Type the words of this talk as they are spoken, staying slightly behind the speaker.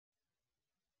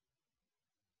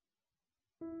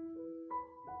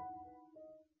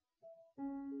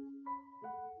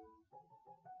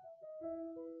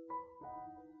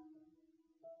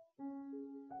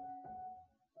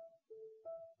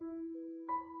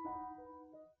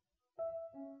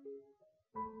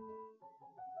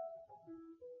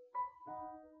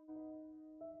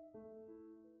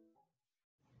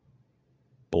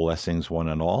Blessings, one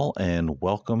and all, and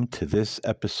welcome to this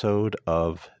episode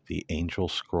of the Angel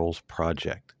Scrolls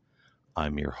Project.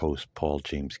 I'm your host, Paul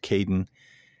James Caden,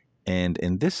 and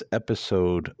in this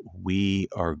episode, we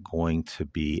are going to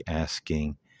be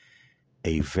asking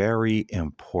a very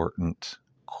important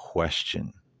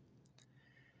question,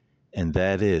 and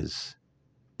that is,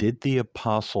 did the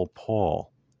Apostle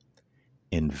Paul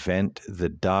invent the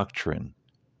doctrine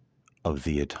of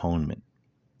the Atonement?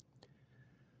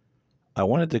 I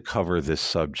wanted to cover this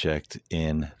subject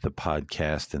in the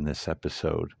podcast in this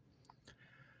episode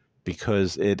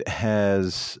because it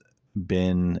has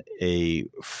been a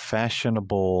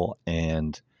fashionable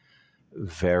and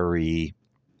very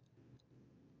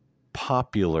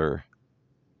popular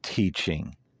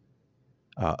teaching,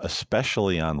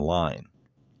 especially online,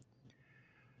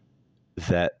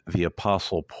 that the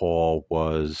Apostle Paul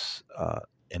was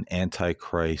an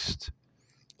antichrist.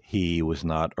 He was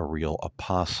not a real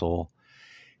apostle.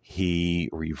 He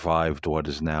revived what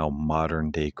is now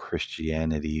modern-day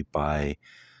Christianity by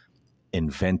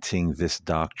inventing this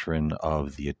doctrine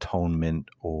of the atonement,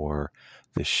 or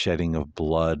the shedding of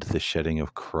blood, the shedding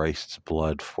of Christ's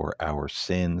blood for our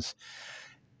sins.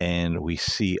 And we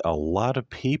see a lot of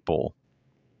people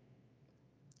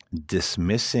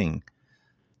dismissing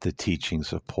the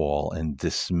teachings of Paul and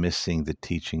dismissing the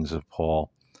teachings of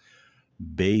Paul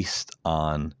based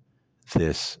on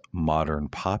this modern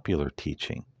popular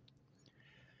teaching.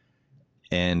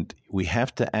 And we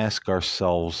have to ask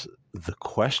ourselves the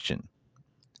question,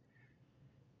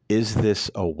 is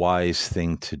this a wise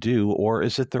thing to do, or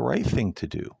is it the right thing to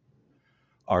do?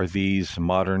 Are these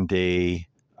modern day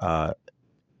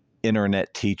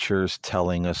internet teachers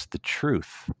telling us the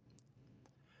truth?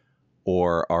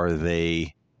 Or are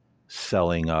they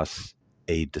selling us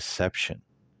a deception?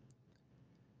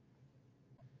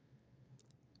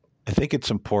 I think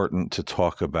it's important to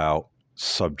talk about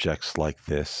subjects like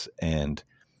this and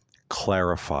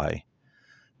clarify,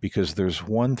 because there's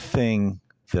one thing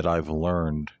that I've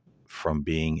learned from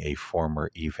being a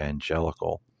former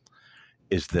evangelical,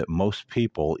 is that most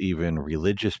people, even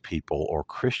religious people or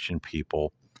Christian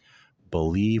people,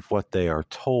 believe what they are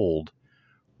told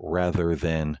rather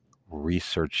than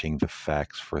researching the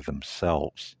facts for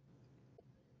themselves.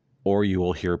 Or you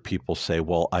will hear people say,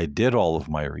 well, I did all of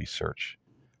my research.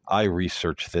 I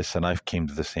researched this and I've came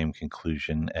to the same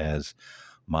conclusion as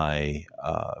my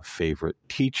favorite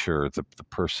teacher, the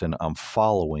person I'm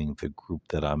following, the group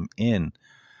that I'm in.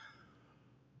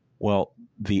 Well,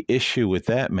 the issue with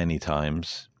that many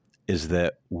times is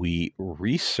that we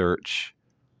research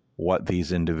what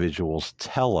these individuals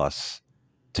tell us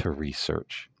to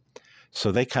research. So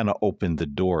they kind of open the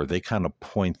door. They kind of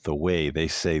point the way. They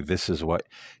say, this is what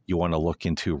you want to look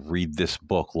into. Read this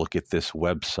book. Look at this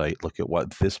website. Look at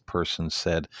what this person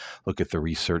said. Look at the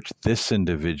research this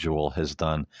individual has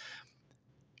done.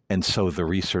 And so the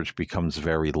research becomes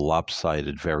very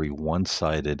lopsided, very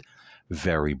one-sided,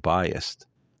 very biased.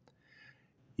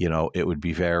 You know, it would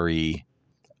be very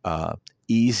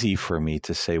easy for me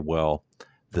to say, well,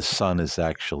 the sun is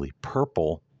actually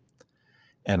purple,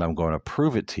 and I'm going to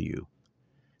prove it to you,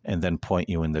 and then point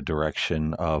you in the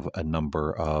direction of a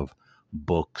number of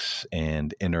books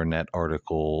and internet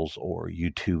articles or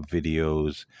YouTube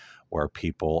videos where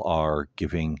people are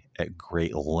giving at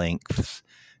great lengths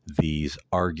these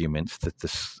arguments that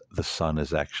the sun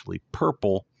is actually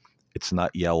purple. It's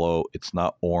not yellow. It's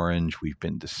not orange. We've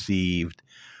been deceived.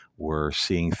 We're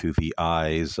seeing through the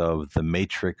eyes of the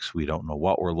matrix. We don't know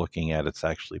what we're looking at. It's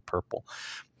actually purple.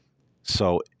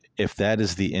 So if that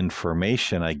is the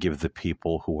information I give the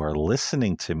people who are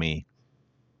listening to me,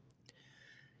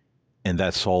 and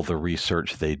that's all the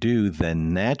research they do,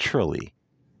 then naturally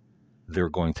they're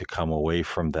going to come away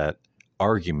from that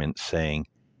argument saying,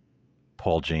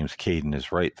 Paul James Caden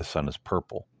is right, the sun is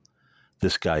purple.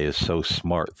 This guy is so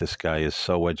smart. This guy is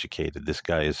so educated. This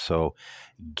guy is so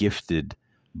gifted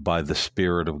by the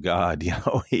Spirit of God. You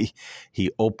know,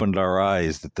 he opened our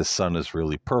eyes that the sun is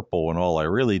really purple, and all I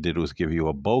really did was give you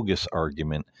a bogus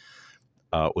argument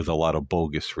with a lot of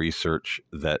bogus research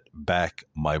that back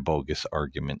my bogus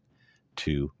argument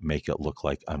to make it look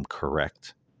like I'm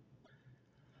correct.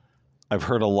 I've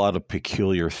heard a lot of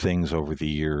peculiar things over the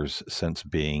years since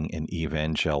being an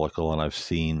evangelical, and I've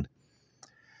seen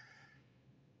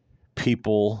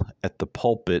people at the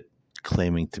pulpit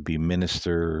claiming to be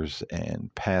ministers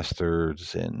and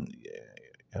pastors and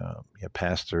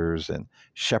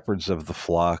shepherds of the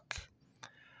flock,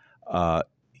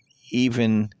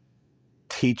 even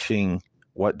teaching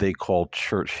what they call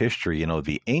church history. You know,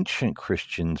 the ancient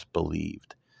Christians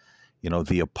believed, you know,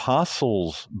 the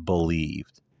apostles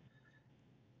believed.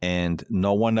 And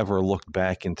no one ever looked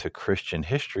back into Christian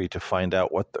history to find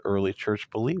out what the early church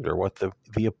believed or what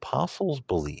the apostles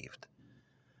believed.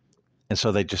 And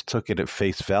so they just took it at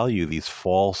face value, these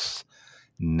false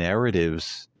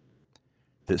narratives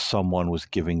that someone was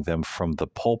giving them from the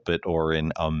pulpit or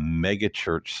in a mega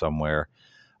church somewhere,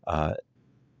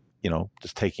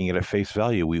 just taking it at face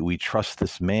value. We trust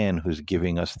this man who's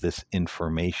giving us this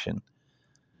information,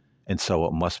 and so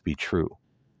it must be true.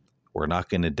 We're not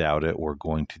going to doubt it. We're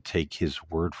going to take his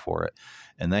word for it.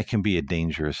 And that can be a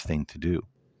dangerous thing to do.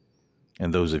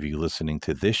 And those of you listening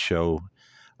to this show,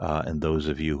 and those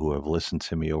of you who have listened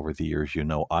to me over the years,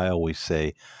 I always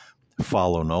say,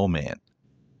 follow no man.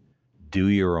 Do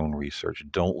your own research.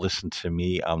 Don't listen to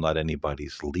me. I'm not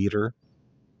anybody's leader.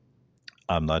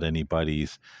 I'm not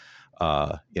anybody's,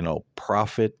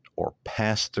 prophet or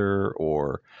pastor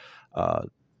or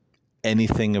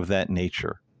anything of that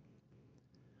nature.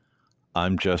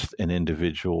 I'm just an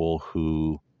individual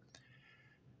who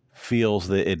feels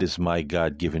that it is my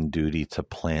God-given duty to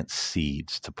plant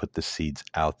seeds, to put the seeds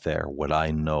out there, what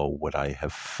I know, what I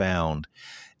have found,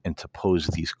 and to pose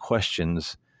these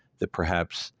questions that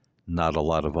perhaps not a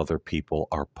lot of other people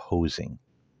are posing.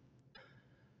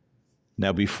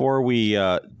 Now, before we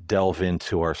delve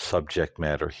into our subject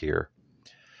matter here,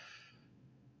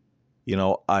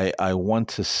 I want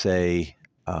to say,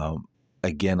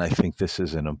 again, I think this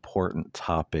is an important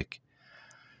topic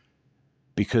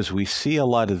because we see a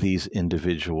lot of these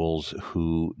individuals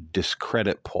who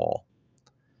discredit Paul.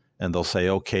 And they'll say,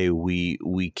 okay,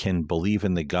 we can believe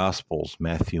in the Gospels,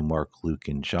 Matthew, Mark, Luke,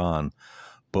 and John,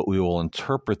 but we will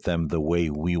interpret them the way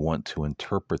we want to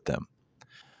interpret them.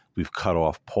 We've cut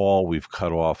off Paul. We've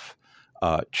cut off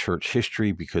church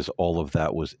history because all of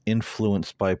that was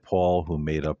influenced by Paul, who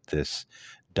made up this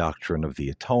doctrine of the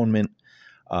atonement.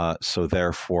 So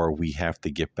therefore, we have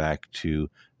to get back to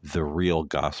the real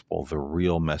gospel, the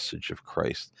real message of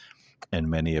Christ. And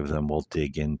many of them will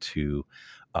dig into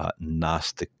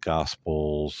Gnostic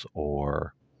gospels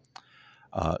or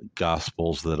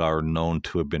gospels that are known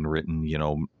to have been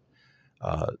written,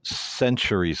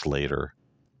 centuries later,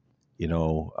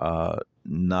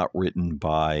 not written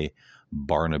by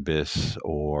Barnabas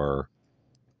or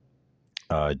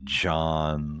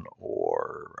John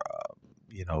or,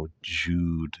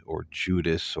 Jude or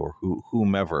Judas or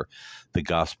whomever, the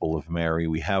Gospel of Mary.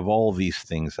 We have all these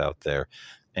things out there,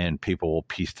 and people will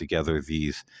piece together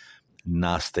these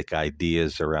Gnostic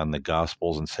ideas around the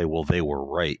Gospels and say, well, they were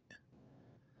right.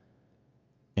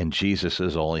 And Jesus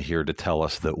is only here to tell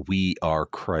us that we are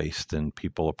Christ. And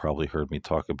people have probably heard me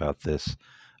talk about this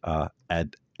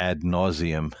ad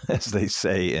nauseum, as they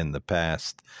say in the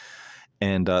past.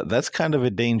 And that's kind of a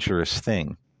dangerous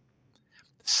thing,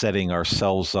 setting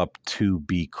ourselves up to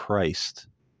be Christ.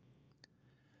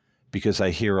 Because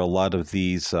I hear a lot of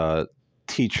these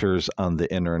teachers on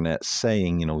the internet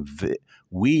saying,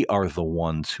 we are the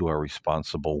ones who are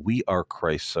responsible. We are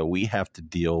Christ, so we have to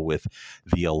deal with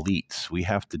the elites. We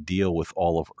have to deal with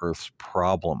all of Earth's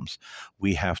problems.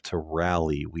 We have to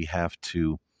rally. We have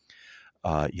to,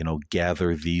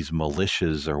 gather these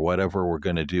militias or whatever we're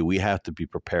going to do. We have to be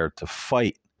prepared to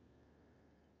fight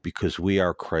because we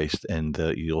are Christ. And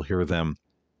you'll hear them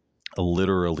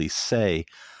literally say,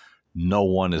 no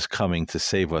one is coming to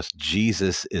save us.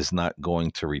 Jesus is not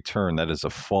going to return. That is a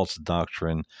false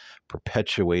doctrine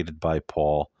perpetuated by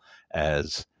Paul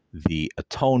as the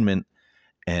atonement.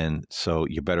 And so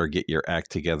you better get your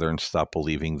act together and stop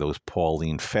believing those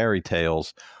Pauline fairy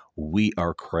tales. We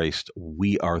are Christ.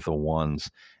 We are the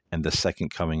ones. And the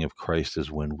second coming of Christ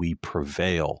is when we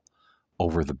prevail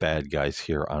over the bad guys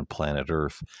here on planet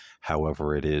Earth.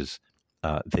 However it is,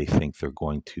 they think they're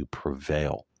going to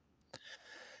prevail.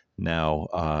 Now,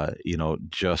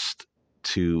 just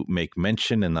to make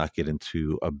mention and not get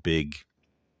into a big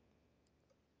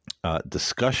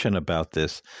discussion about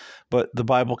this, but the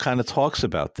Bible kind of talks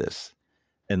about this.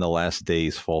 In the last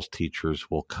days, false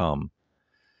teachers will come,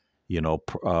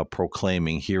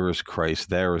 proclaiming, here is Christ,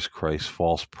 there is Christ,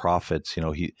 false prophets.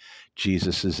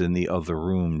 Jesus is in the other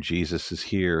room. Jesus is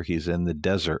here. He's in the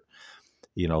desert.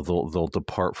 They'll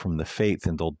depart from the faith,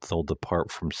 and they'll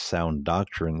depart from sound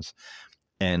doctrines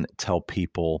and tell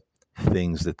people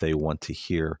things that they want to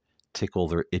hear, tickle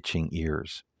their itching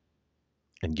ears,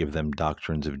 and give them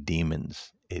doctrines of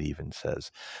demons, it even says.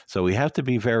 So we have to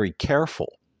be very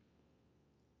careful,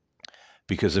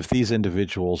 because if these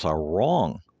individuals are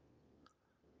wrong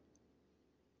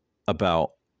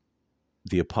about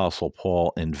the Apostle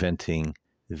Paul inventing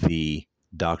the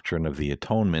doctrine of the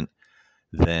atonement,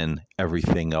 then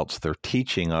everything else they're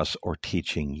teaching us or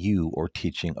teaching you or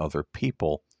teaching other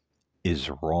people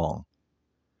is wrong.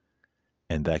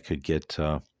 And that could get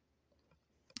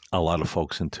a lot of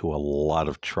folks into a lot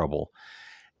of trouble.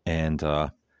 And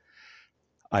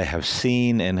I have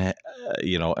seen and,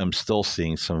 am still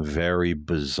seeing some very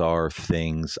bizarre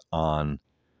things on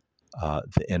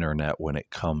the internet when it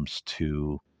comes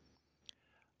to,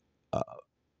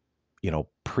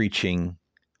 preaching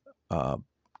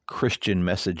Christian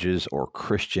messages or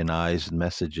Christianized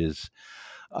messages,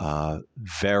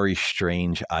 very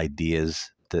strange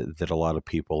ideas that a lot of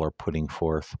people are putting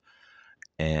forth.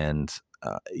 And,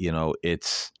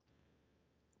 it's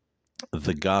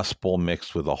the gospel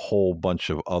mixed with a whole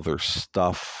bunch of other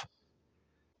stuff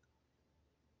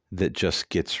that just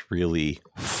gets really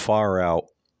far out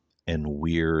and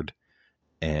weird,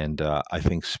 and I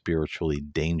think spiritually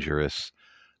dangerous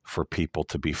for people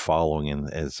to be following.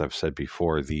 And as I've said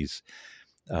before, these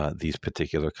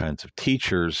particular kinds of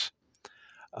teachers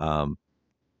have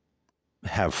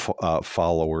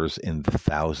followers in the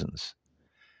thousands.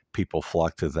 People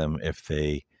flock to them if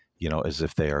they, as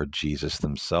if they are Jesus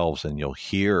themselves. And you'll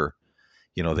hear,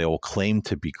 they will claim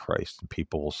to be Christ, and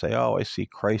people will say, "Oh, I see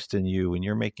Christ in you, and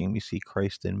you're making me see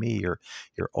Christ in me. You're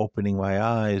opening my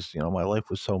eyes. My life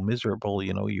was so miserable.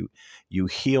 You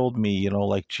healed me.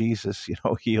 Like Jesus,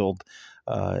 healed,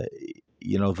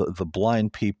 the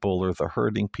blind people or the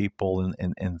hurting people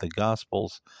in the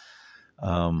Gospels."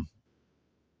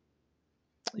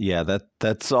 Yeah,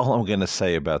 that's all I'm going to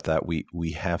say about that.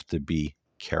 We have to be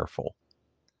careful,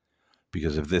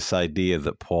 because if this idea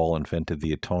that Paul invented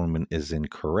the atonement is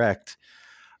incorrect,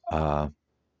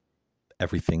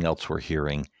 everything else we're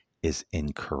hearing is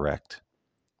incorrect.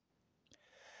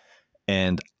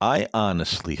 And I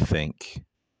honestly think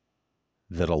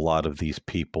that a lot of these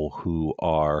people who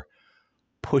are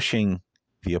pushing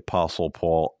the Apostle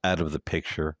Paul out of the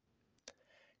picture,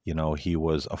 he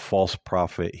was a false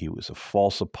prophet, he was a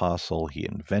false apostle, he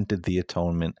invented the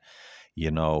atonement,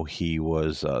 he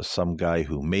was some guy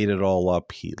who made it all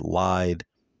up, he lied.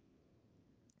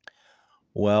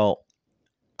 Well,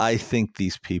 I think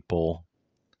these people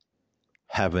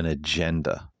have an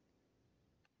agenda,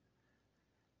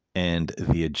 and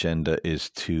the agenda is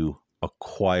to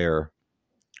acquire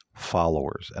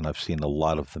followers, and I've seen a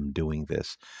lot of them doing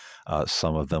this.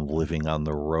 Some of them living on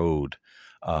the road,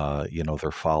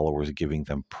 their followers giving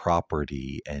them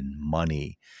property and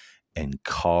money and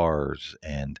cars,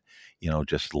 and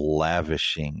just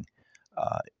lavishing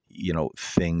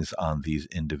things on these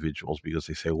individuals, because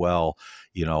they say, well,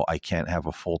 I can't have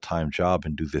a full-time job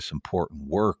and do this important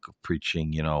work of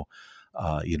preaching,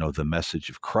 the message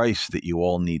of Christ that you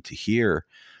all need to hear.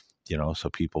 So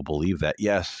people believe that,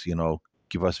 yes,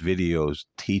 give us videos,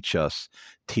 teach us,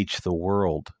 teach the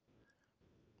world.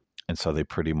 And so they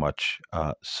pretty much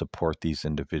support these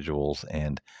individuals.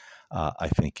 And I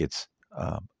think it's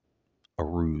a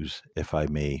ruse, if I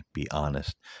may be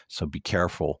honest. So be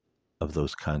careful of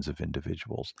those kinds of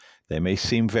individuals. They may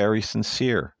seem very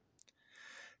sincere.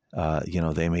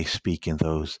 They may speak in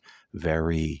those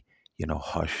very,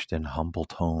 hushed and humble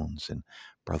tones, and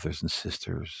brothers and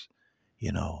sisters,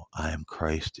 I am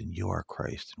Christ and you are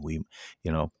Christ. And we,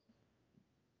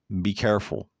 be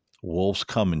careful. Wolves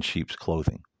come in sheep's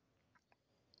clothing.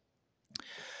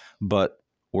 But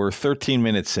we're 13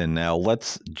 minutes in now.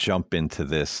 Let's jump into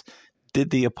this. Did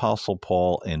the Apostle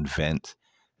Paul invent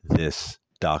this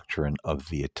doctrine of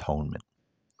the atonement?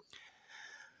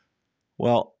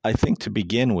 Well, I think to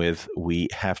begin with, we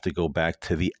have to go back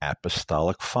to the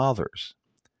Apostolic Fathers.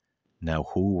 Now,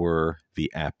 who were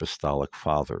the Apostolic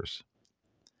Fathers?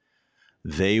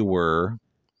 They were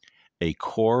a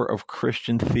core of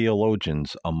Christian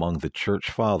theologians among the church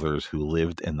fathers who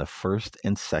lived in the 1st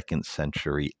and 2nd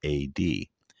century AD,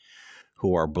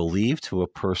 who are believed to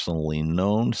have personally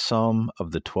known some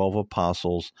of the 12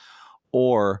 apostles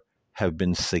or have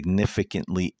been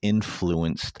significantly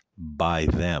influenced by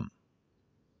them.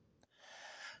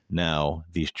 Now,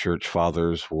 these church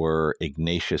fathers were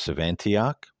Ignatius of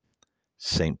Antioch,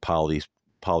 St.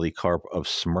 Polycarp of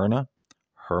Smyrna,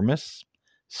 Hermas,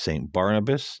 St.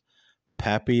 Barnabas,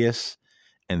 Papias,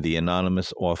 and the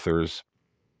anonymous authors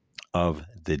of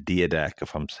the Diadache,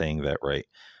 if I'm saying that right,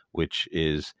 which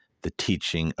is the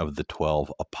teaching of the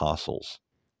 12 apostles.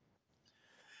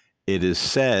 It is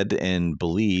said and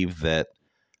believed that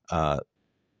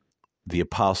the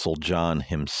Apostle John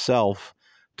himself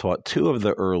taught two of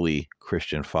the early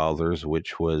Christian fathers,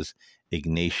 which was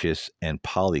Ignatius and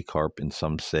Polycarp, and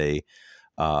some say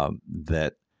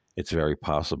that it's very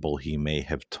possible he may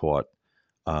have taught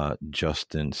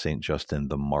St. Justin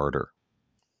the Martyr.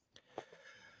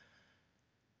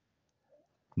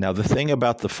 Now, the thing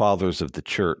about the fathers of the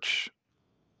church,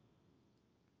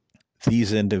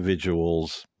 these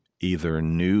individuals either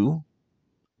knew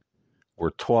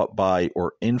were taught by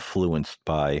or influenced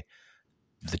by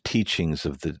the teachings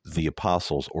of the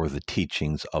apostles, or the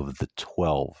teachings of the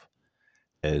 12,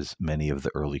 as many of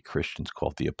the early Christians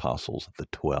called the apostles the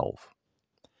 12.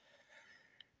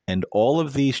 And all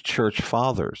of these church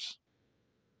fathers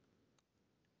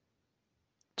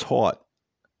taught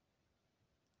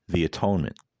the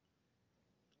atonement.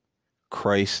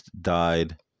 Christ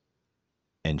died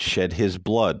and shed his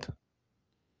blood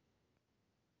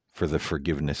for the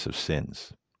forgiveness of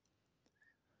sins.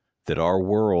 That our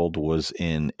world was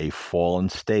in a fallen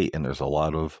state, and there's a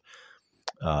lot of,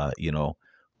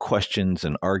 questions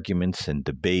and arguments and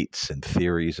debates and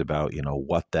theories about,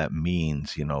 what that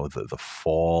means, the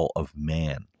fall of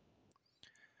man.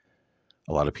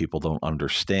 A lot of people don't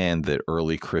understand that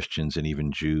early Christians and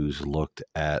even Jews looked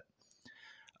at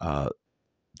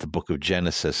the book of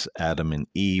Genesis, Adam and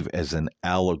Eve, as an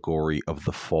allegory of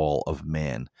the fall of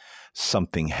man.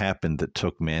 Something happened that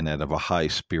took man out of a high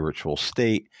spiritual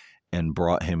state and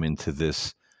brought him into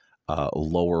this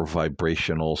lower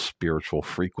vibrational spiritual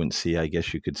frequency, I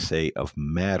guess you could say, of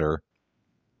matter.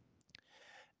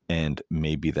 And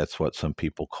maybe that's what some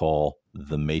people call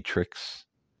the matrix,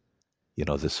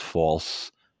 this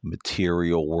false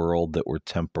material world that we're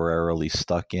temporarily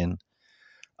stuck in,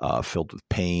 filled with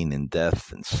pain and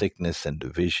death and sickness and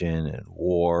division and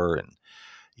war and,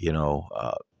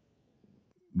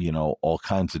 all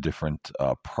kinds of different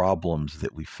problems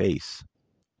that we face.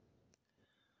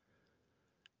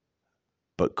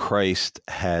 But Christ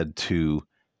had to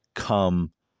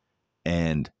come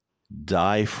and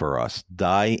die for us,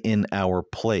 die in our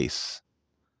place,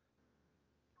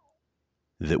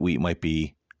 that we might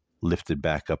be lifted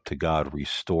back up to God,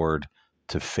 restored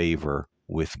to favor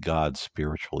with God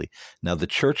spiritually. Now, the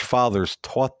church fathers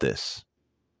taught this,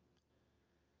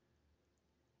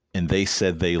 and they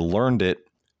said they learned it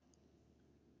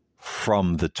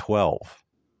from the 12.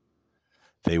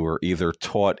 They were either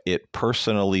taught it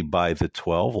personally by the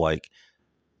 12, like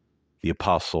the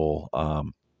Apostle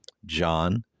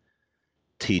John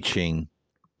teaching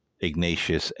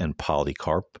Ignatius and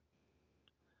Polycarp,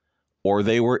 or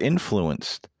they were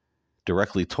influenced,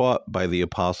 directly taught by the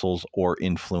apostles or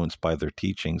influenced by their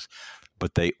teachings,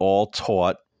 but they all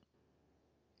taught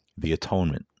the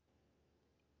atonement.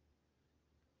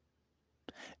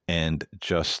 And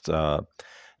just to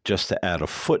add a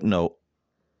footnote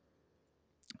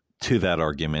to that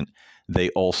argument, they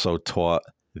also taught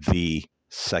the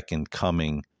second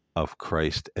coming of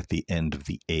Christ at the end of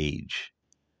the age.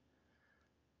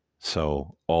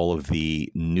 So all of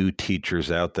the new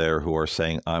teachers out there who are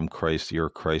saying, I'm Christ,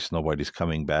 you're Christ, nobody's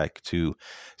coming back to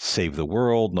save the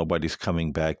world, nobody's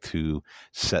coming back to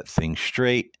set things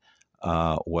straight,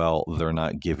 well, they're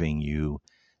not giving you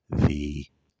the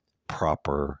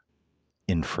proper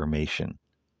information.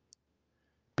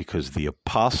 Because the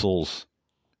apostles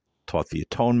taught the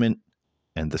atonement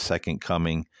and the second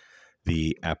coming.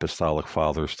 The apostolic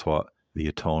fathers taught the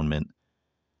atonement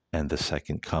and the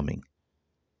second coming.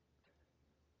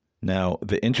 Now,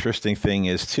 the interesting thing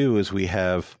is we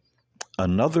have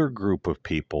another group of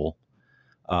people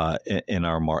in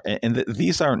our and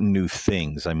these aren't new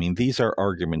things. I mean, these are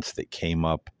arguments that came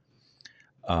up,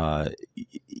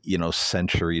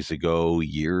 centuries ago,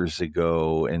 years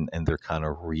ago, and they're kind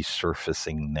of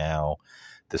resurfacing now.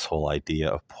 This whole idea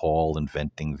of Paul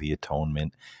inventing the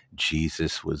atonement,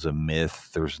 Jesus was a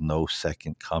myth, there's no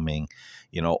second coming.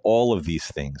 All of these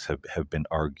things have been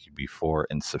argued before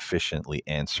and sufficiently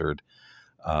answered,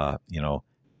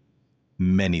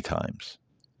 many times.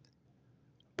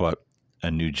 But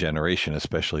a new generation,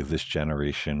 especially this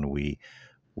generation,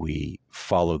 we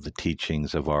follow the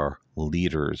teachings of our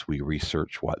leaders. We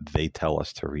research what they tell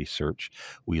us to research.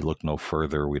 We look no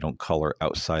further. We don't color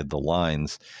outside the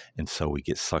lines. And so we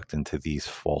get sucked into these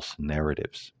false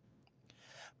narratives.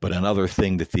 But another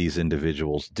thing that these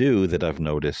individuals do that I've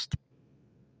noticed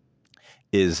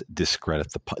is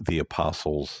discredit the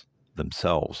apostles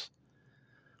themselves.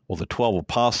 Well, the 12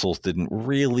 apostles didn't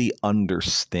really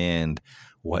understand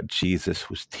what Jesus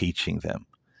was teaching them.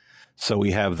 So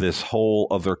we have this whole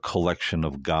other collection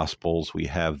of gospels. We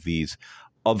have these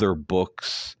other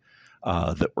books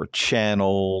that were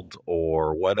channeled,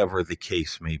 or whatever the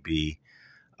case may be,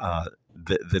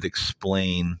 that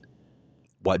explain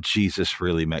what Jesus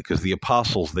really meant. Because the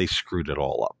apostles, they screwed it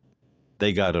all up.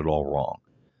 They got it all wrong.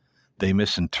 They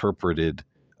misinterpreted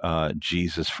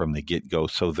Jesus from the get-go,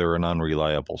 so they're an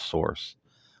unreliable source.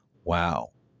 Wow.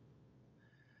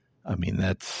 I mean,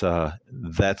 that's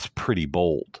pretty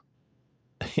bold.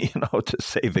 To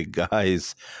say the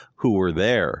guys who were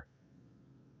there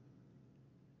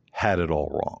had it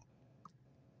all wrong.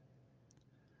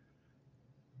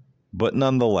 But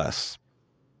nonetheless,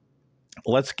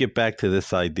 let's get back to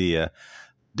this idea.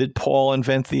 Did Paul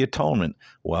invent the atonement?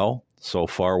 Well, so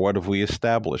far, what have we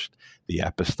established? The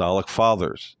apostolic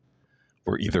fathers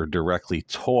were either directly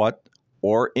taught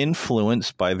or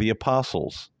influenced by the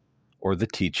apostles or the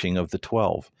teaching of the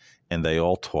 12, and they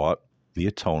all taught the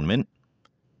atonement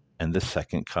and the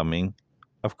second coming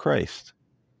of Christ.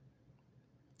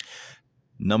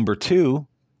 Number two,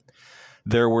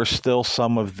 there were still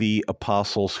some of the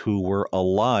apostles who were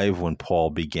alive when Paul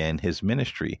began his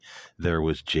ministry. There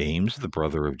was James, the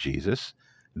brother of Jesus.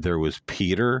 There was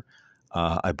Peter.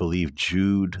 I believe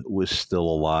Jude was still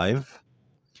alive.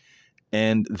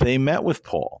 And they met with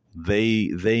Paul.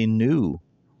 They knew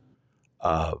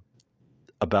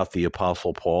about the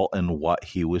Apostle Paul and what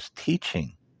he was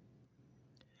teaching.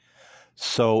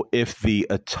 So if the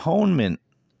atonement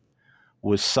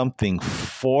was something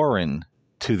foreign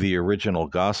to the original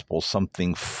gospel,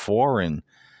 something foreign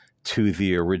to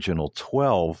the original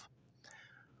 12,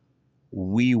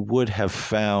 we would have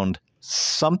found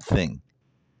something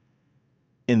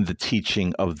in the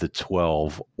teaching of the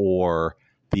 12 or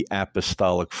the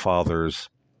apostolic fathers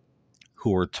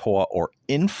who were taught or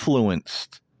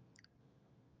influenced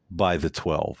by the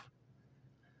 12,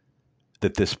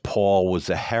 that this Paul was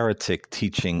a heretic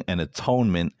teaching an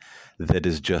atonement that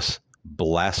is just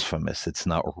blasphemous. It's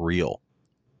not real.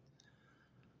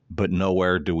 But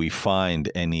nowhere do we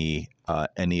find any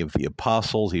of the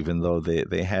apostles, even though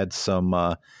they had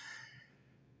some,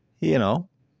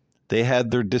 they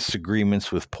had their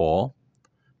disagreements with Paul,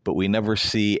 but we never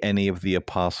see any of the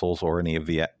apostles or any of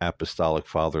the apostolic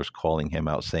fathers calling him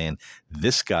out saying,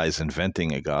 this guy's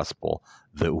inventing a gospel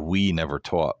that we never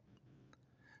taught.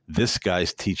 This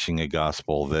guy's teaching a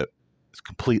gospel that is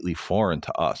completely foreign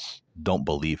to us. Don't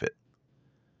believe it.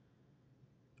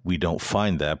 We don't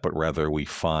find that, but rather we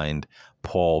find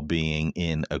Paul being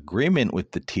in agreement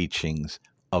with the teachings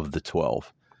of the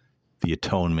 12, the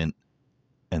atonement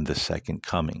and the second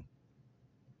coming.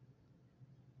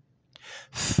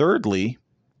 Thirdly,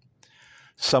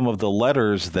 some of the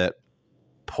letters that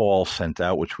Paul sent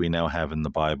out, which we now have in the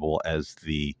Bible as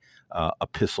the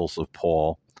epistles of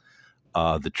Paul,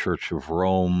 the Church of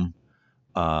Rome,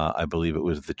 I believe it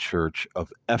was the Church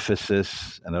of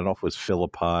Ephesus, and I don't know if it was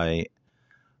Philippi,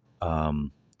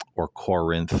 or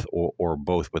Corinth, or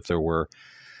both, but there were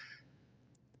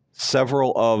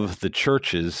several of the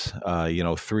churches,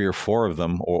 3 or 4 of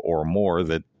them or more,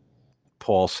 that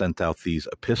Paul sent out these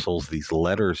epistles, these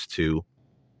letters to.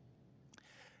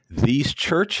 These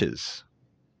churches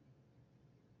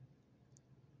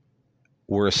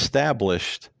were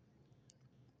established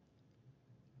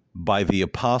by the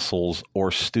apostles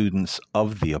or students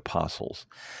of the apostles.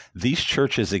 These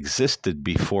churches existed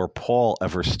before Paul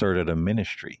ever started a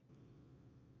ministry.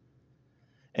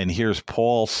 And here's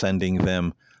Paul sending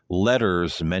them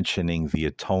letters mentioning the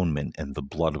atonement and the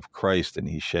blood of Christ, and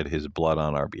he shed his blood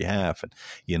on our behalf, and,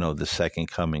 the second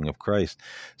coming of Christ.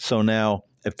 So now,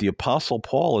 if the Apostle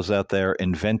Paul is out there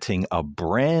inventing a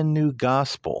brand new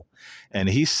gospel, and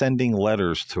he's sending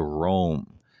letters to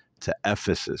Rome, to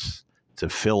Ephesus, to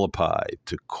Philippi,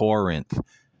 to Corinth,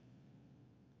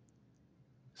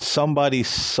 somebody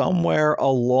somewhere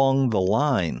along the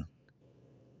line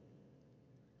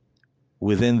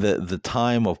within the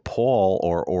time of Paul,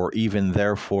 or even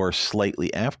therefore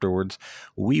slightly afterwards,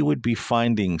 we would be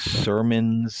finding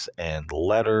sermons and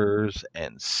letters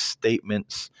and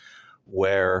statements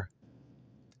where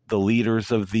the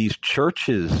leaders of these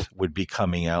churches would be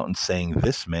coming out and saying,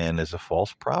 this man is a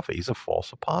false prophet. He's a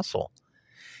false apostle.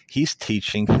 He's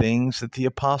teaching things that the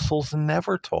apostles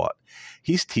never taught.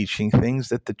 He's teaching things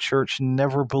that the church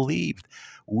never believed.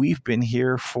 We've been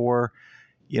here for,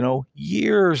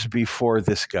 years before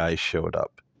this guy showed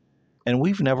up. And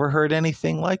we've never heard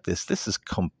anything like this. This is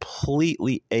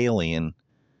completely alien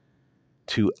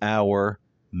to our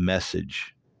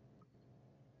message.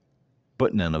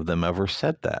 But none of them ever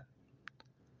said that.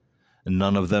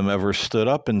 None of them ever stood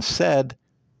up and said,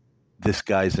 this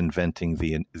guy's inventing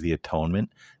the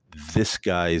atonement. This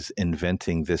guy's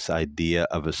inventing this idea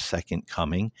of a second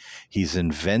coming. He's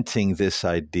inventing this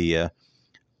idea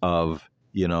of,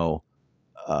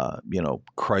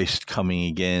 Christ coming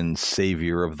again,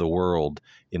 Savior of the world.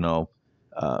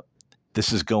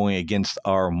 This is going against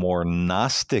our more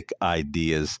Gnostic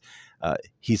ideas.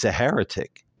 He's a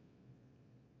heretic.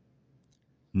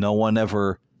 No one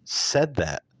ever said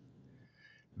that,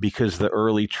 because the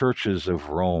early churches of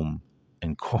Rome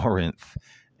and Corinth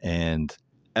and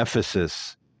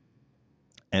Ephesus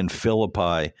and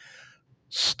Philippi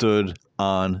stood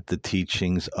on the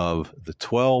teachings of the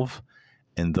 12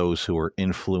 and those who were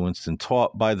influenced and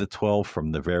taught by the 12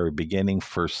 from the very beginning,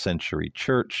 first century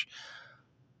church.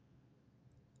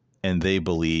 and they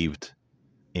believed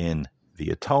in the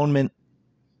atonement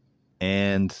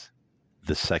and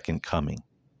the second coming.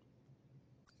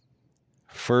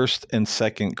 First and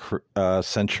second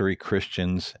century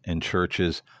Christians and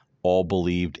churches all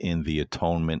believed in the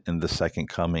atonement and the second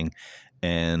coming.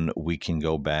 And we can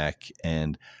go back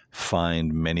and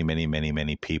find many, many, many,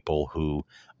 many people who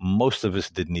most of us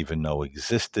didn't even know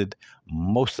existed.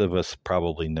 Most of us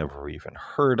probably never even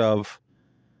heard of.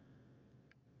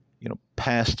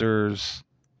 Pastors,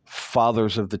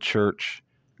 fathers of the church,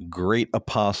 great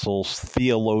apostles,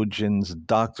 theologians,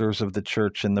 doctors of the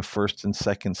church in the first and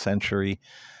second century,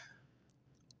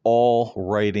 all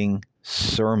writing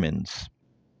sermons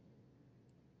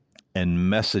and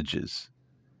messages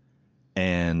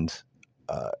and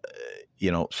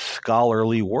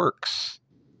scholarly works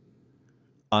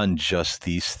on just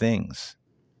these things: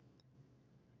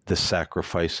 the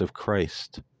sacrifice of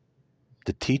Christ,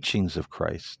 the teachings of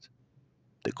Christ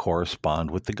that correspond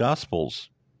with the Gospels,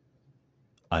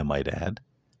 I might add.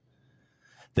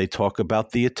 They talk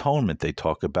about the atonement. They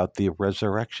talk about the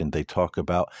resurrection. They talk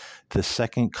about the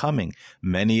second coming.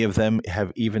 Many of them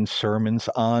have even sermons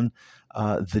on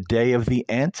the day of the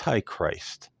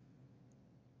Antichrist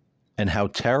and how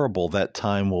terrible that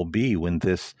time will be when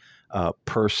this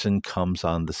person comes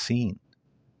on the scene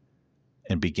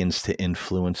and begins to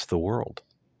influence the world.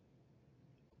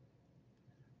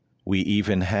 We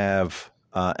even have,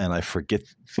 and I forget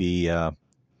the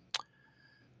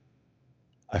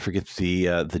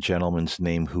gentleman's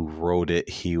name who wrote it.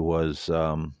 He was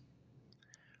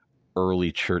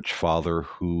early church father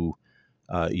who,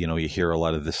 you hear a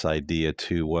lot of this idea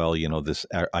too. Well, this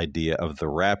idea of the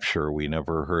rapture, we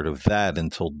never heard of that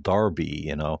until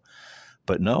Darby,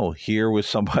 But no, here was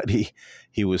somebody,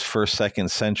 he was first,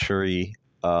 second century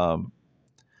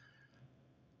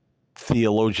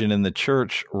theologian in the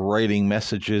church writing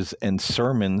messages and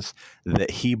sermons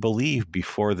that he believed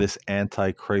before this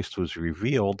Antichrist was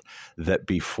revealed, that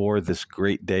before this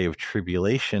great day of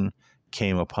tribulation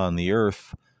came upon the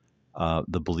earth,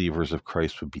 the believers of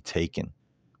Christ would be taken.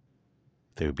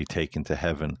 They would be taken to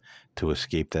heaven to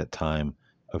escape that time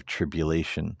of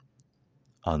tribulation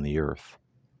on the earth.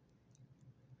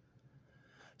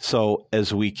 So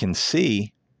as we can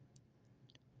see,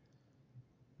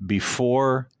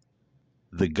 before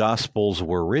the Gospels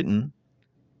were written,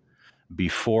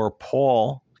 before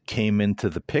Paul came into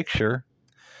the picture,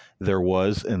 there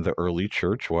was in the early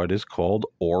church what is called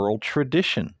oral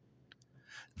tradition,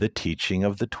 the teaching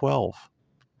of the 12,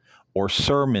 or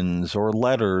sermons, or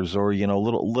letters, or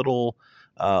little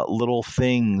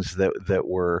things that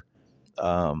were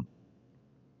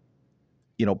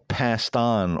passed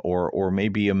on, or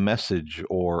maybe a message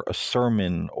or a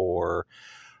sermon or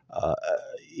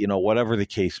whatever the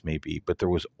case may be. But there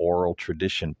was oral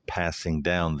tradition passing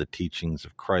down the teachings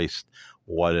of Christ,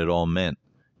 what it all meant,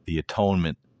 the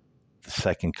atonement, the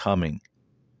second coming.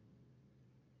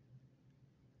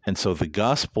 And so the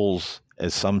Gospels,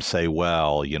 as some say,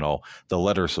 well, the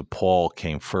letters of Paul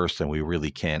came first and we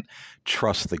really can't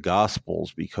trust the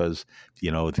Gospels because,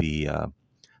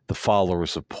 the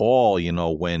followers of Paul,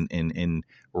 went and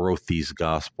wrote these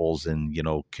Gospels and,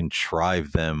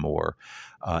 contrived them or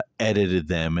edited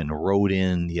them and wrote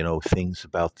in, things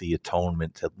about the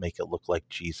atonement to make it look like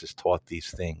Jesus taught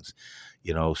these things.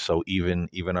 So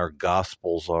even our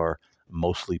Gospels are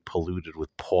mostly polluted with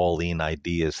Pauline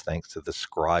ideas thanks to the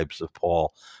scribes of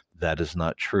Paul. That is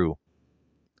not true.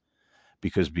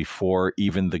 Because before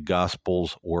even the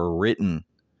Gospels were written,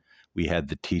 we had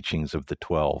the teachings of the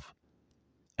 12.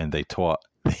 And they taught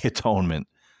the atonement,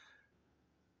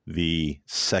 the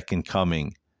second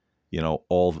coming,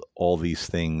 all these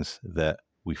things that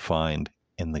we find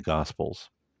in the Gospels.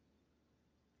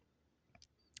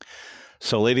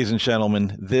 So, ladies and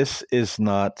gentlemen, this is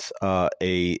not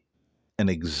an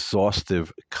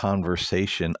exhaustive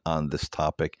conversation on this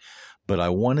topic, but I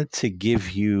wanted to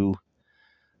give you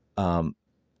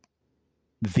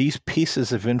these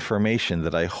pieces of information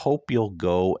that I hope you'll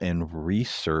go and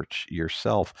research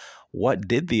yourself. What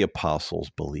did the apostles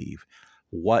believe?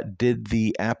 What did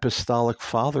the apostolic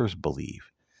fathers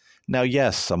believe? Now,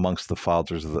 yes, amongst the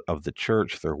fathers of the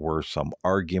church, there were some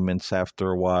arguments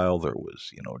after a while. There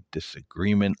was,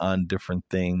 disagreement on different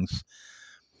things,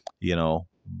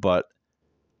 but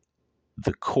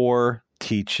the core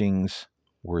teachings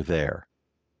were there.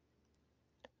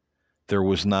 There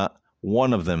was not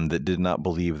one of them that did not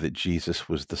believe that Jesus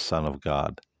was the Son of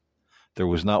God. There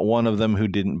was not one of them who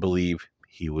didn't believe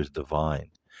he was divine.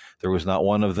 There was not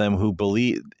one of them who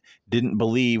didn't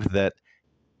believe that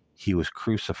he was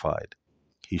crucified.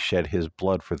 He shed his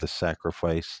blood for the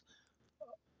sacrifice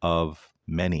of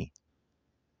many.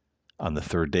 On the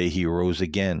third day, he rose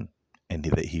again, and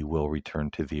that he will return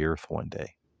to the earth one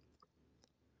day.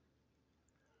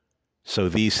 So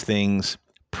these things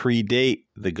predate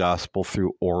the gospel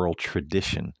through oral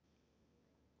tradition,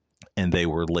 and they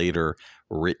were later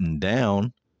written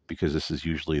down, because this is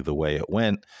usually the way it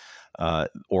went.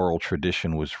 Oral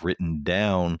tradition was written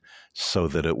down so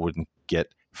that it wouldn't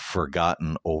get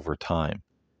forgotten over time.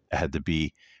 It had to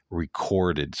be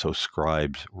recorded, so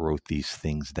scribes wrote these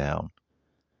things down.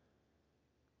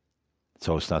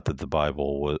 So it's not that the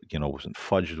Bible was, wasn't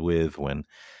fudged with when,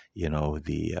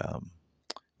 the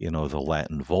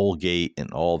Latin Vulgate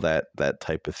and all that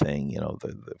type of thing.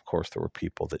 Of course, there were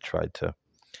people that tried to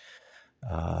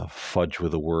fudge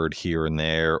with a word here and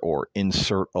there, or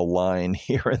insert a line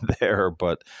here and there,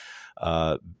 but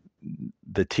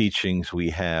the teachings we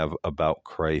have about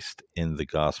Christ in the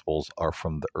Gospels are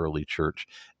from the early church,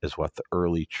 is what the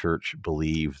early church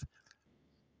believed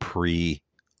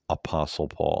pre-Apostle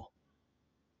Paul.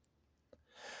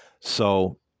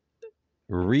 So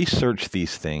research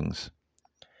these things,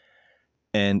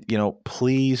 and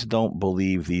please don't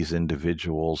believe these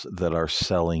individuals that are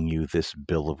selling you this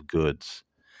bill of goods,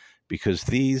 because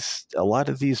a lot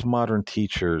of these modern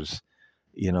teachers,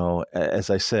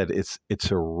 as I said,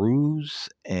 it's a ruse,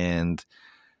 and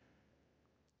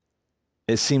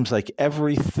it seems like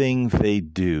everything they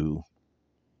do,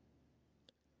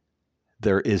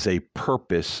 there is a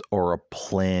purpose or a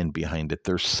plan behind it.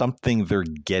 There's something they're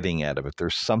getting out of it.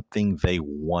 There's something they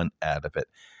want out of it.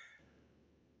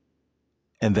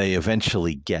 And they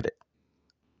eventually get it.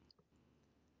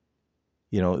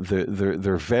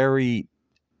 They're very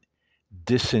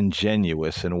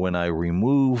disingenuous. And when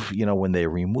when they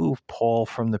remove Paul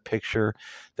from the picture,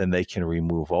 then they can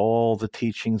remove all the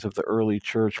teachings of the early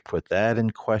church, put that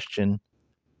in question,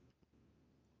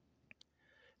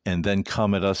 and then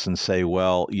come at us and say,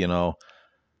 well,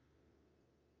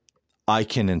 I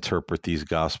can interpret these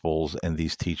gospels and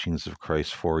these teachings of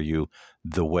Christ for you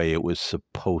the way it was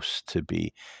supposed to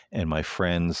be. And my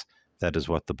friends, that is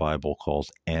what the Bible calls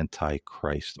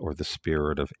Antichrist, or the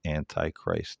spirit of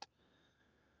Antichrist,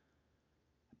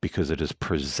 because it is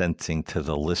presenting to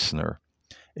the listener,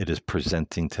 it is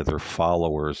presenting to their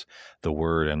followers the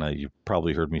word, and you've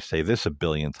probably heard me say this a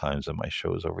billion times in my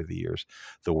shows over the years,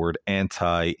 the word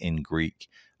anti in Greek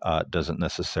doesn't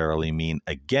necessarily mean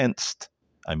against.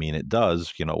 I mean, it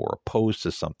does, we're opposed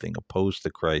to something, opposed to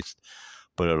Christ,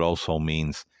 but it also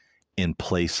means in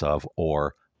place of,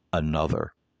 or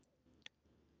another.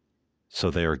 So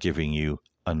they are giving you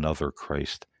another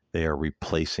Christ. They are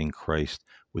replacing Christ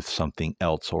with something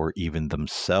else, or even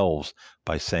themselves,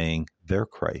 by saying they're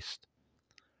Christ,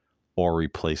 or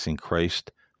replacing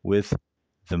Christ with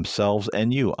themselves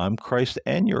and you. I'm Christ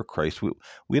and you're Christ.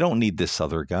 We don't need this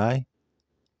other guy.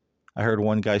 I heard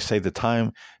one guy say the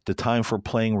time for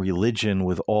playing religion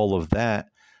with all of that,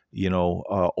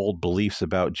 old beliefs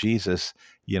about Jesus,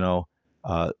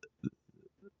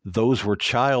 those were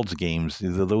child's games.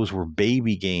 Those were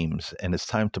baby games. And it's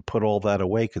time to put all that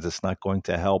away, because it's not going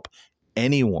to help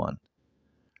anyone.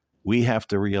 We have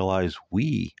to realize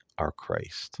we are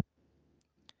Christ.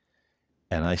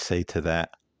 And I say to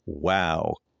that,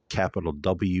 wow, capital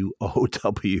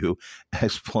WOW,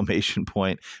 exclamation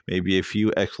point, maybe a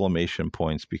few exclamation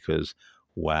points, because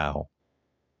wow,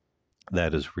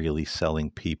 that is really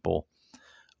selling people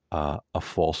a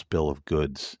false bill of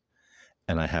goods.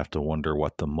 And I have to wonder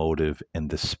what the motive and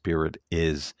the spirit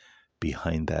is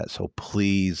behind that. So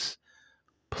please,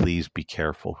 please be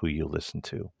careful who you listen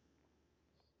to.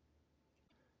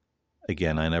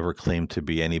 Again, I never claim to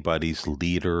be anybody's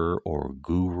leader or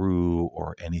guru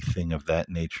or anything of that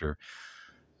nature.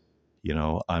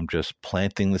 I'm just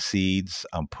planting the seeds.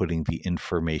 I'm putting the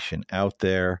information out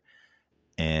there.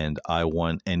 And I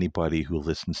want anybody who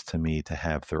listens to me to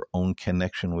have their own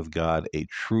connection with God, a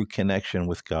true connection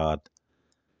with God.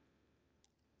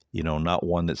 Not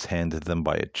one that's handed them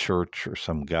by a church or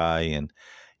some guy and,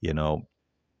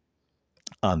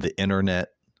 on the internet,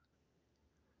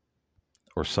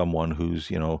 or someone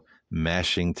who's,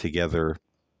 mashing together,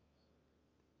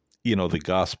 the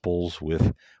Gospels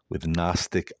with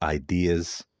Gnostic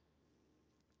ideas,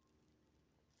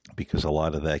 because a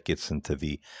lot of that gets into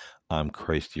the I'm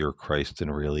Christ, you're Christ,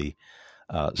 and really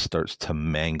starts to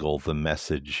mangle the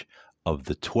message of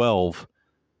the 12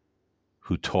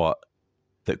 who taught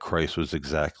that Christ was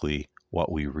exactly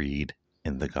what we read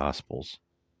in the Gospels.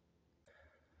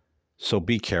 So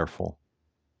be careful.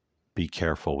 Be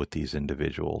careful with these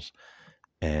individuals,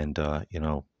 and,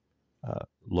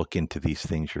 look into these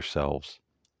things yourselves,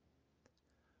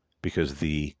 because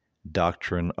the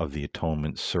doctrine of the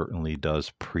atonement certainly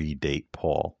does predate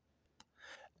Paul,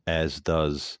 as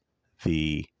does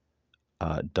the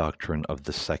doctrine of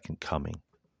the second coming.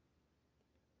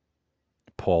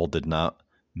 Paul did not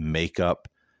make up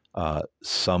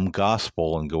some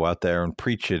gospel and go out there and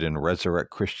preach it and resurrect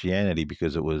Christianity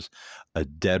because it was a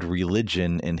dead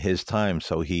religion in his time.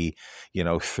 So he,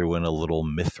 threw in a little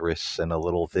Mithras and a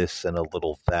little this and a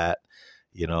little that,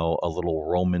 a little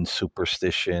Roman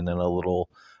superstition and a little,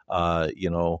 a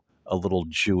little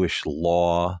Jewish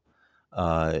law,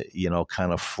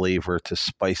 kind of flavor to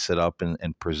spice it up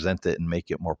and present it and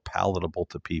make it more palatable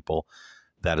to people.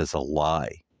 That is a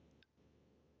lie.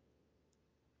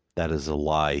 That is a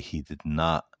lie. He did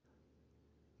not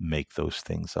make those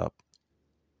things up.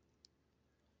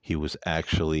 He was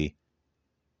actually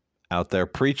out there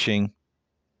preaching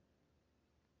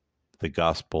the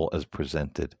gospel as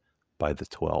presented by the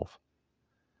 12.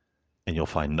 And you'll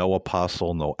find no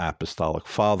apostle, no apostolic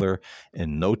father,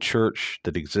 and no church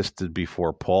that existed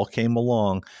before Paul came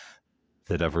along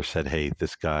that ever said, hey,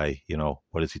 this guy,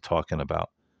 what is he talking about?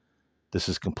 This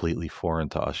is completely foreign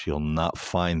to us. You'll not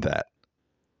find that.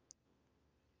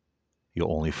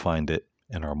 You'll only find it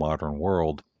in our modern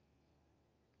world,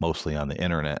 mostly on the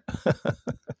internet.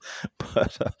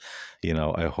 But,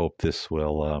 I hope this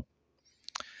will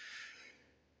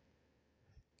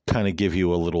kind of give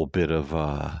you a little bit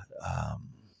of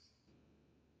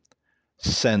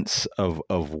sense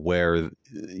of where,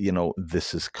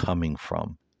 this is coming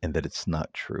from and that it's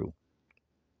not true.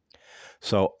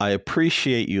 So I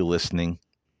appreciate you listening.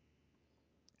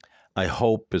 I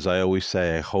hope, as I always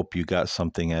say, I hope you got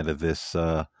something out of this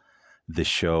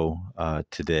show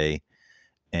today,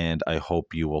 and I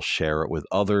hope you will share it with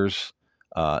others,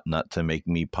 not to make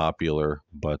me popular,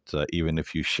 but even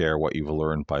if you share what you've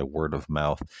learned by word of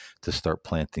mouth, to start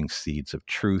planting seeds of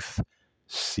truth,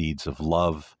 seeds of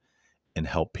love, and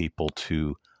help people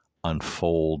to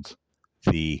unfold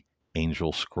the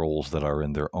angel scrolls that are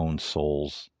in their own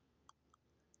souls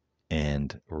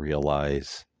and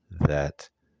realize that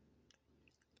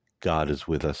God is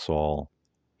with us all.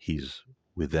 He's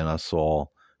within us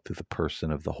all through the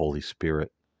person of the Holy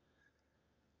Spirit.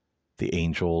 The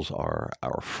angels are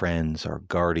our friends, our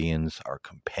guardians, our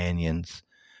companions.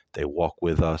 They walk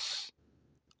with us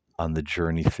on the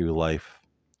journey through life.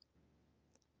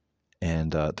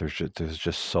 And there's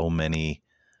just so many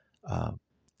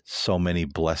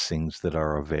blessings that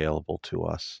are available to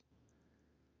us.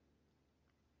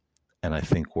 And I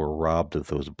think we're robbed of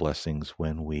those blessings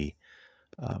when we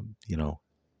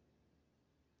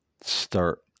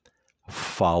start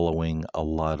following a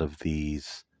lot of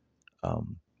these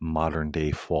modern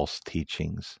day false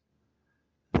teachings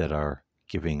that are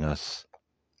giving us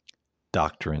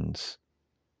doctrines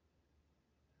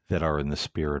that are in the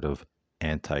spirit of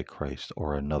Antichrist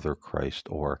or another Christ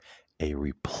or a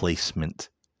replacement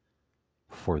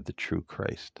for the true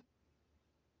Christ.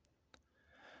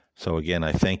 So again,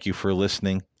 I thank you for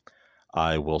listening.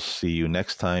 I will see you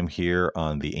next time here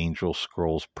on the Angel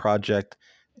Scrolls Project.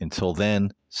 Until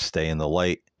then, stay in the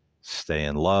light, stay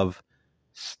in love,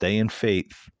 stay in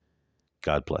faith.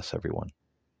 God bless everyone.